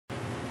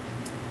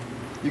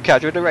You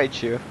captured the right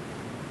shoe.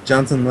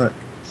 Johnson, look.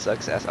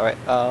 Success. Alright,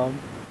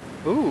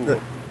 ooh.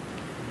 Look.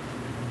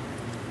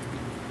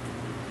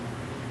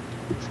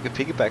 It's like a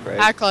piggyback ride.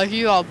 Act like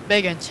you all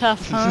big and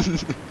tough, huh?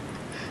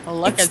 Well,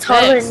 look It's at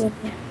taller this. than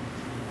you.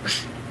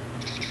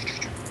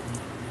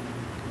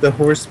 The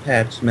horse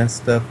patch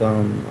messed up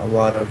a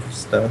lot of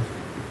stuff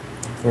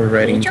for Can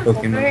riding you jump over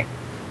Pokemon. it?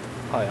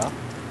 Oh yeah?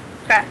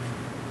 Crap.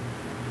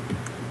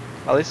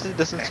 At least it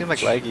doesn't seem like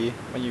laggy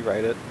when you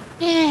ride it.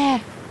 Yeah.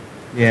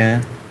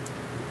 Yeah.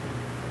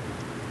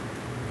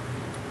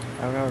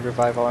 I'm gonna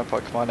revive all my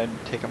Pokemon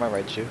and take out my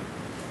right shoe.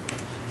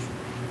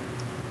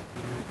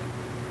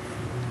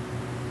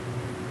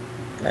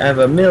 I have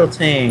a mill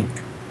tank.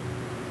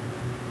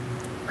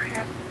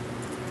 Crap.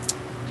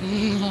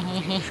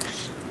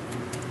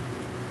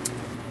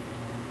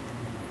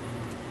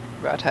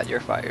 Rat-Tat, you're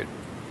fired.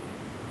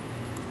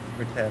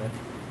 Rattata.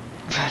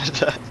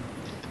 Rat-Tat.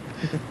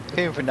 I can't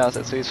even pronounce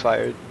it, so he's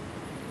fired.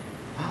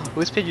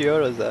 Whose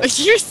Pidgeotto is that?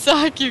 You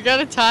suck. You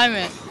gotta time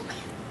it.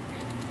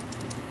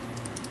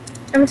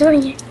 I'm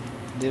doing it.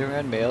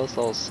 Nidoran males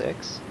level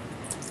 6?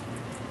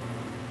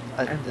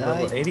 I have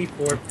level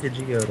 84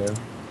 Pidgeotto.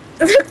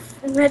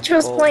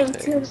 Metro's playing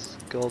too.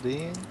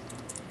 Goldeen.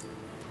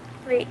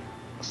 Wait.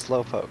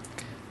 Slowpoke.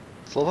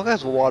 Slowpoke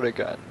has water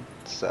gun,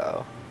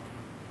 so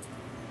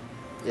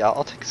yeah,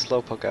 I'll take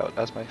Slowpoke out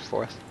as my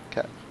 4th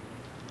cat.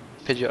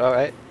 Pidgeot,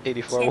 alright,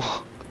 84.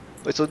 Can't-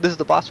 Wait, so this is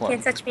the boss one.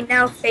 Can't touch me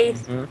now,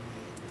 Faith. Mhm.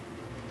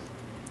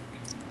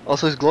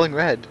 Also, he's glowing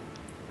red,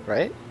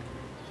 right?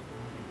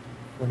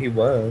 Well, he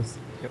was.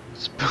 Yep.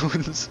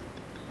 Spoons.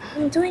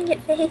 I'm doing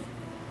it, Faith.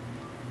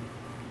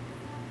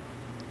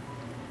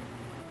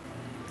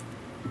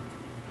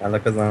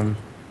 Alakazam.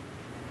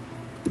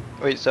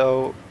 Wait,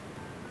 so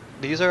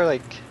these are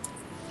like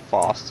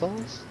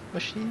fossils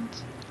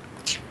machines?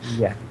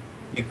 Yeah.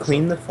 You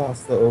clean the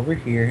fossil over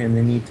here, and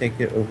then you take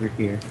it over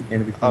here,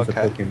 and it becomes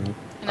Okay. a Pokemon.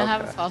 Can I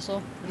have a Okay.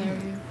 fossil? There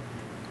you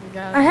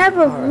got I it. have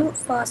a Alright. root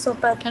fossil,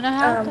 but Can I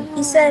have he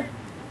that? said,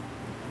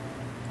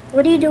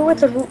 what do you do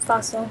with the root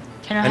fossil?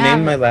 Can I I have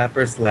named my it?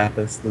 Lapras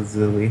Lapis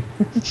Lazuli.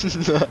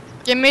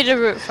 Give me the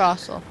root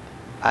fossil.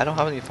 I don't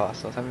have any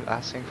fossils. I'm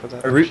asking for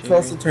that. A root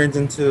machinery. fossil turns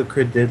into a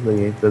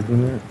Credidley,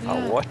 doesn't it?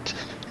 Yeah. What?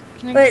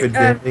 Can I- But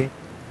Credidley.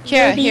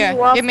 Here, Newbie here.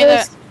 Waffles, Give me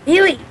that.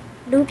 Really?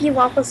 Newbie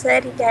Waffle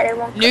said that it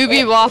won't.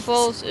 Newbie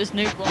waffles is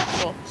new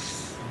waffle.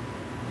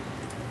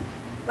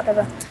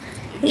 Whatever.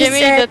 He Give me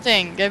said, the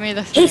thing. Give me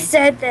the He thing.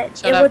 said that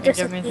Shut it up will and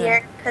give me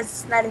disappear because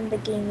it's not in the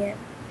game yet.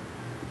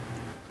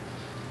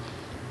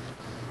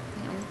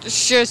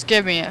 Just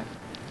give me it.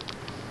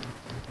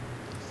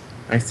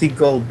 I see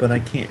gold, but I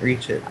can't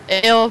reach it.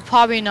 It'll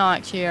probably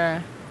not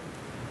here.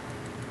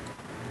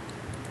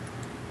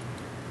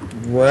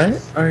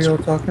 What are y'all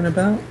talking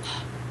about?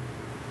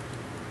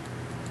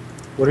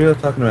 What are y'all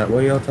talking about?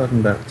 What are y'all talking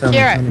about? Tell me,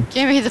 Here, tell me.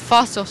 give me the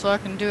fossil so I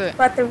can do it.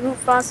 But the root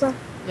fossil,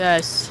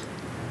 Yes.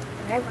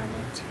 I want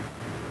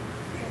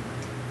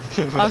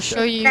it. I'll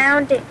show you.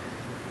 Found it.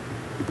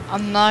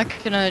 I'm not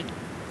gonna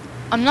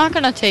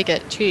take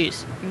it.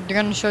 Cheese. They're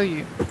gonna show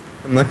you.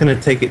 I'm not gonna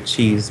take it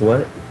cheese.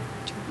 What?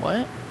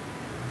 What?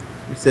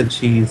 You said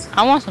cheese.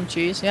 I want some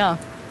cheese. Yeah.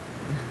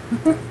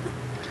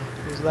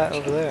 Who's that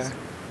over there?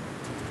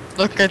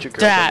 Look at Pikachu girl's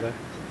that. over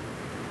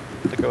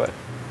there. Look at what?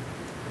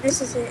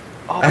 This is it.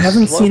 Oh, I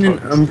haven't seen an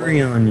Slowpoke.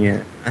 Umbreon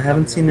yet. I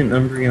haven't seen an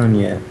Umbreon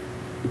yet.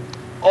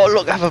 Oh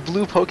look, I have a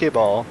blue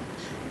Pokeball.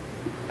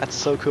 That's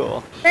so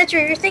cool. Metro,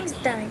 your thing's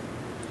dying.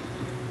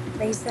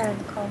 Raise that on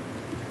the call.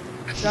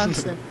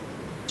 Johnson.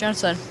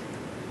 Johnson.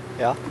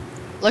 Yeah.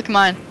 Look at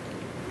mine.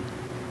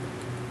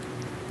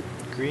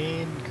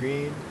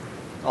 Green,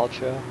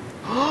 ultra.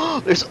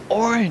 There's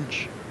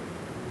orange.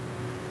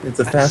 It's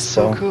a That's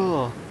so fastball.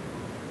 cool.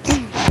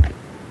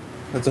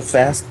 It's a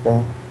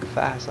fastball.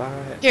 Fast,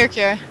 alright. Here,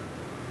 Kira.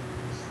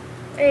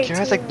 Hey, Kira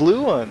has like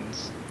blue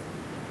ones.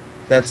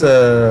 That's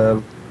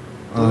a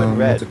Blue and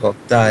red. what's it called?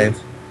 Dive.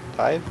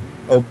 5?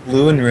 Oh,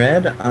 blue and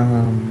red.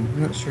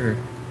 I'm not sure.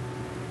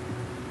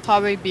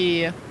 Probably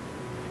be. I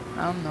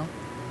don't know.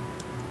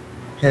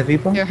 Heavy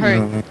ball. Here, hurry.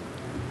 No.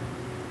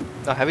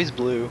 No, heavy's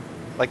blue.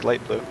 Like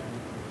light blue.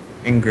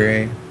 And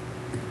gray.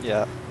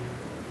 Yeah.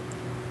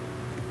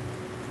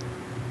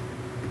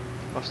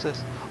 What's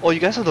this? Oh, you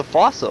guys have the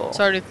fossil. It's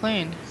already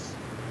cleaned.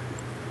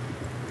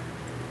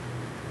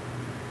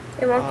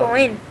 It won't go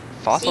in.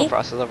 Fossil See?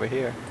 process over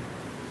here.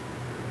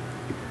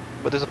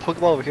 But there's a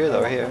Pokeball over here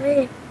though, right here.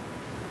 Wait.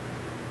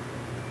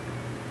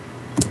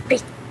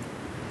 Wait.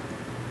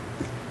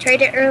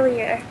 Tried it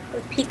earlier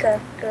with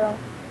Pika girl.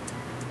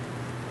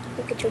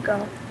 Pikachu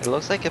girl. It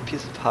looks like a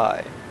piece of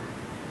pie.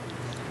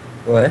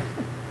 What?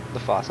 The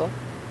fossil?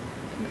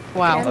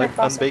 Wow. Yeah. Like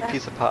fossil unbaked pie.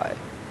 piece of pie,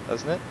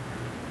 doesn't it?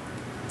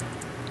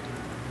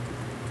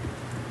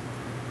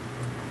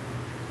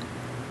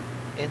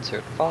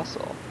 Insert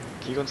fossil.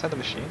 Can you go inside the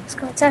machine? Let's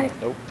go inside.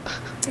 Nope.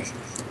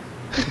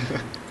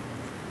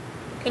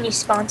 Can you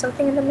spawn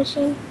something in the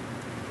machine?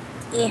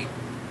 Yeah.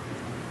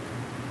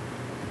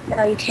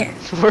 No, you can't.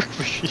 Work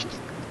machine.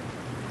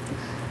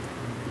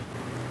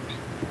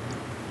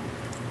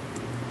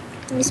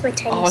 Use my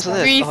tiny Oh, what's slot.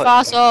 this? Free Oh,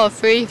 fossil,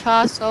 free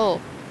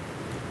fossil.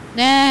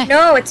 Nah.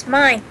 No, it's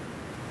mine.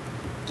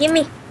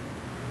 Gimme.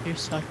 You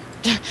suck.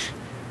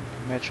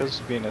 Metro's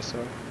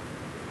Venusaur.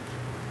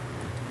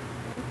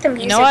 The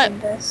music You know what? in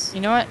this.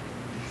 You know what?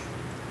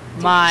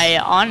 My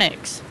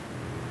Onyx.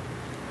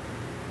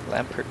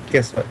 Lampert.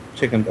 Guess what?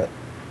 Chicken butt.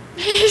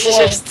 He's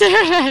just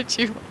staring at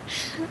you.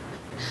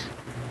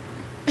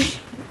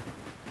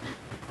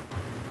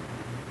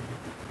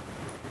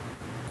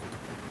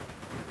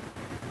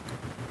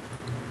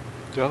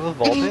 Do I have a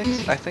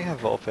Vulpix? I think I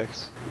have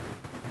Vulpix.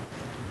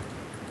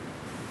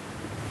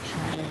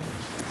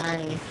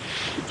 Hi.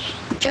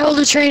 Kill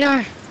the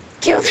trainer.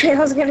 Kill me, I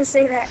was gonna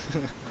say that.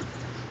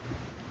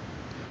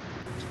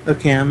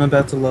 Okay, I'm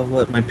about to level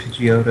up my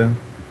Pidgeotto.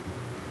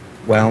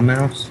 Wow,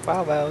 mouse.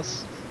 Wow,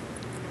 mouse.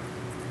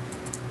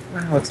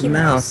 Wow, it's a Mickey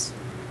mouse.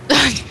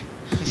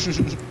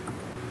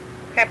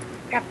 Crap,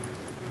 crap.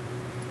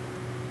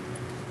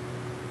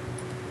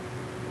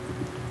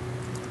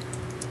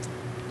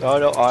 No,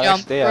 no, Onyx,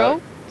 Jump, stay bro.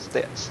 out.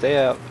 Stay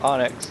out,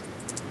 Onyx.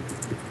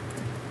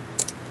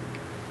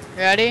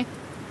 Ready?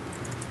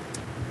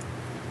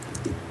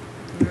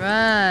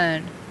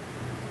 Run.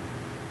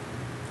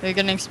 You're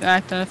getting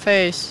smacked in the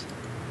face.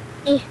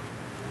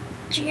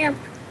 Jump.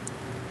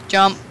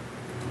 Jump.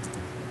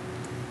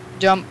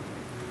 Jump.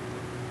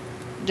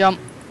 Jump.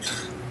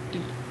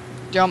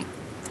 Jump.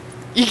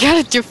 You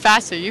gotta do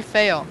faster, you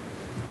fail.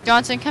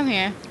 Johnson, come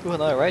here. Ooh,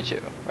 another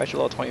Raichu. Raichu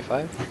level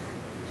 25.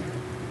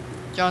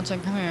 Johnson,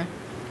 come here.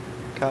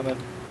 Coming.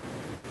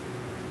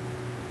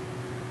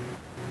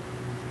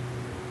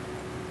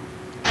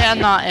 Yeah, I'm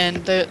not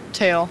in the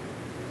tail.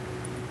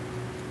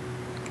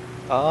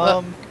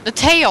 The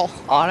tail!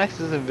 Onyx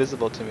is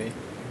invisible to me.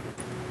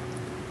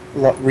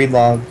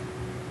 Relog.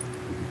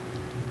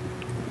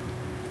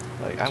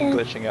 Like, I'm Okay.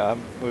 glitching out.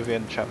 I'm moving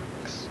in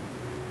chunks.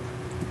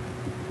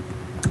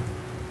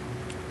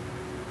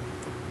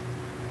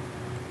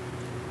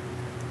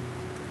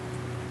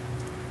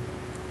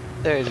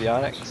 There's the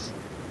Onyx.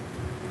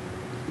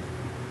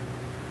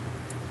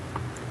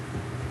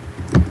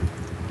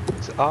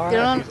 It's R, Get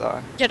I on- think it's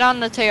R. Get on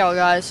the tail,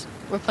 guys.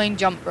 We're playing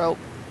jump rope.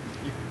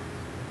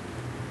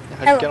 How'd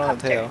you get on the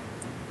Helicopter. tail?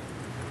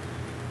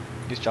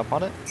 You just jump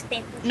on it?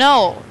 Stay.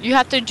 No, you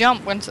have to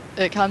jump when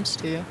it comes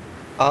to you.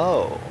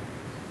 Oh.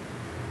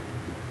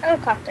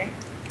 Helicopter.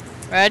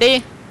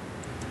 Ready?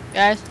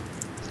 Guys,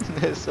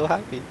 It's so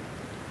happy.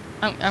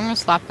 I'm gonna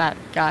slap that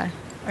guy.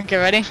 Okay,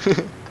 ready?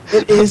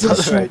 It is a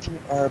Alright. shiny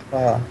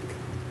Arbok.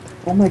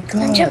 Oh my god.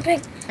 I'm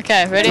jumping.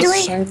 Okay, ready? It's a,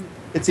 Really? shiny,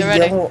 it's a You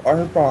ready? yellow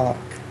Arbok.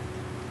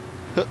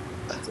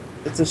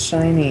 It's a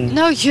shiny.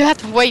 No, you have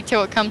to wait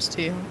till it comes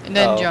to you and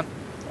then Oh. jump.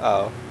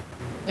 Oh.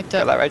 Like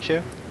Got that. that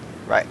Raichu?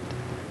 Right.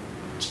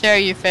 Sherry,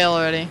 you fail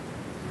already.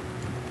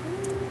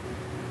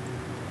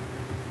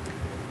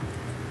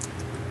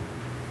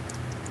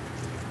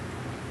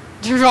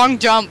 The wrong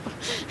jump.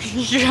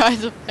 You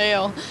guys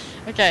fail.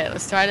 Okay,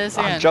 let's try this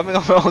again. I'm jumping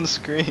on my own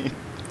screen.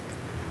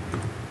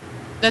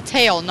 The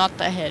tail, not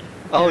the head.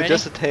 Okay, Oh, ready?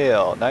 just a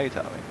tail. Now you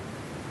tell me.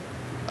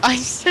 I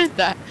said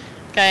that.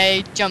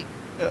 Okay, jump,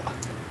 Ugh.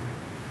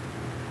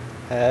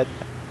 Head,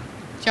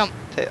 jump.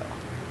 tail.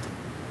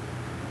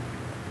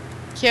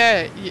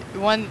 Here, the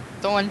one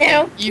I thing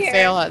don't you care.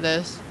 fail at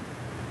this.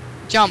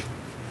 Jump,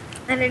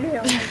 I didn't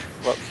realize.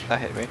 Whoop, that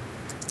hit me.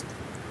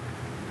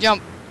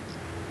 jump,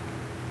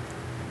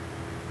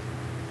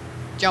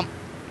 jump.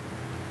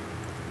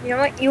 You know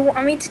what? You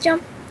want me to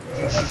jump?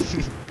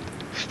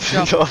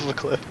 Jump. Jump off a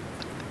cliff.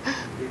 I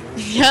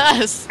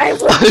Yes,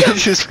 will jump. You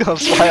just gonna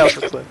fly off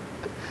a cliff.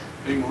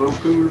 Being a little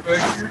cooler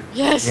back here.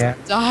 yes. Yeah.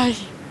 Die.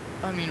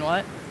 I mean,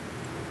 what?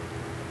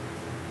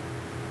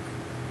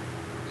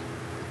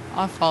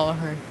 I'll follow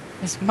her.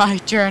 It's my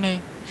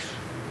journey.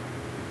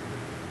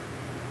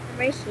 I'm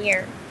right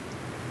here.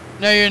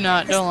 No, you're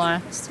not. Don't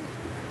lie.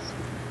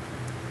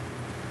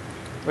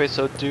 Wait,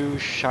 so do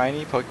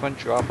shiny Pokemon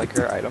drop like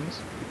your items?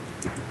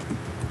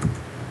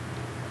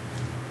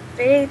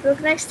 Babe,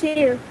 look next to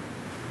you.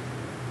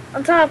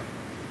 On top.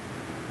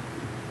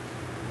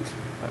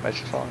 I might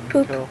just fall and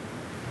Poop. kill.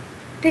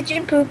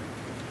 Pigeon poop.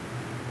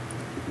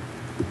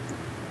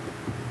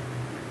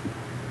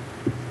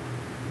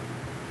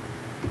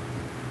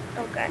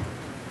 Okay.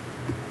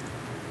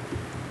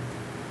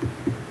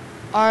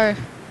 Our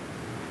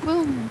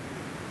boom.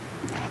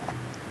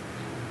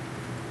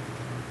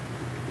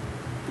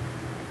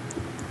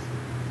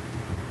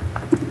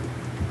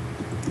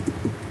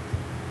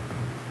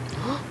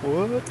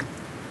 What?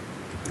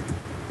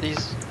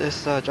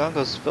 This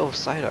jungle's filled with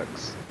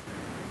Psyducks.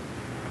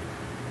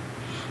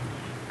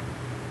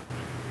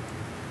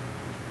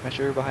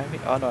 Metro, you're behind me?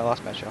 Oh no, I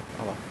lost Metro.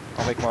 Oh well.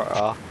 I'll make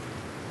more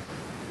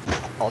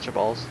Ultra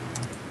Balls.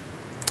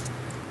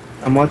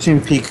 I'm watching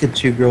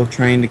Pikachu Girl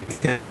trying to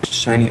catch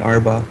shiny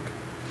Arbok.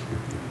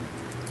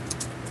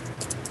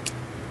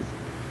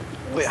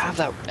 Wait, I have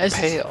that It's-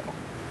 pail.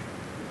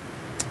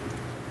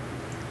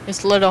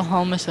 His little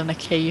home is in a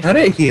cave. How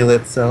did it heal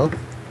itself?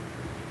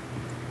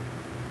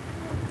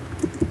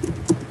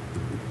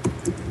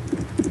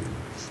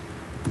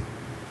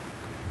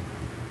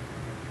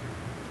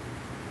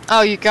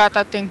 Oh, you got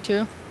that thing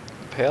too?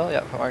 Pail?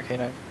 Yeah, from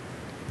RK9.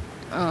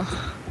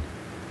 Oh.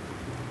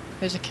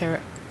 Here's a carrot.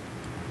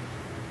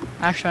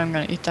 Actually, I'm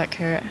gonna eat that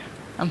carrot.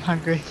 I'm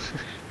hungry.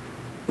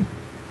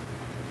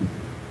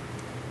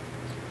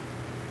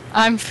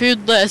 I'm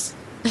foodless.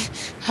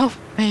 Help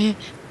me.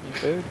 You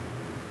food?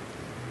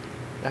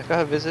 I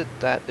gotta visit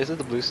that. Is it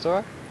the blue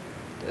store?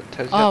 That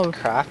tells you how to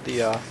craft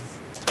the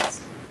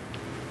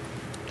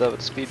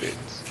speed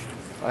boots.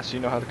 Unless you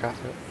know how to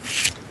craft it.